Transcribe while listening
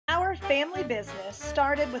Our family business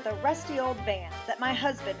started with a rusty old van that my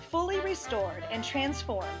husband fully restored and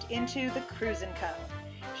transformed into the Cruisin Cone.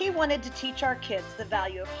 He wanted to teach our kids the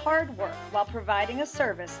value of hard work while providing a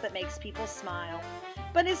service that makes people smile.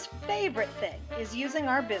 But his favorite thing is using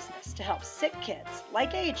our business to help sick kids,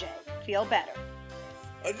 like AJ, feel better.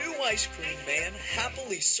 A new ice cream man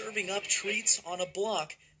happily serving up treats on a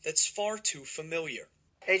block that's far too familiar.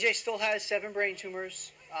 AJ still has 7 brain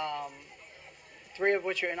tumors, 3 of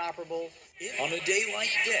which are inoperable. On a day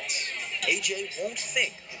like this, AJ won't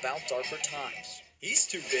think about darker times. He's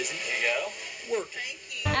too busy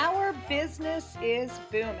working. Our business is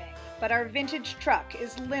booming, but our vintage truck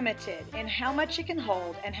is limited in how much it can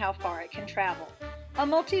hold and how far it can travel. A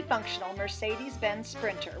multifunctional Mercedes-Benz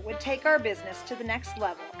Sprinter would take our business to the next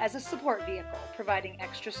level as a support vehicle, providing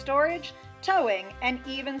extra storage, towing, and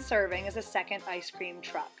even serving as a second ice cream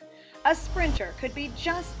truck. A Sprinter could be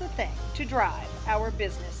just the thing to drive our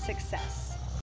business success.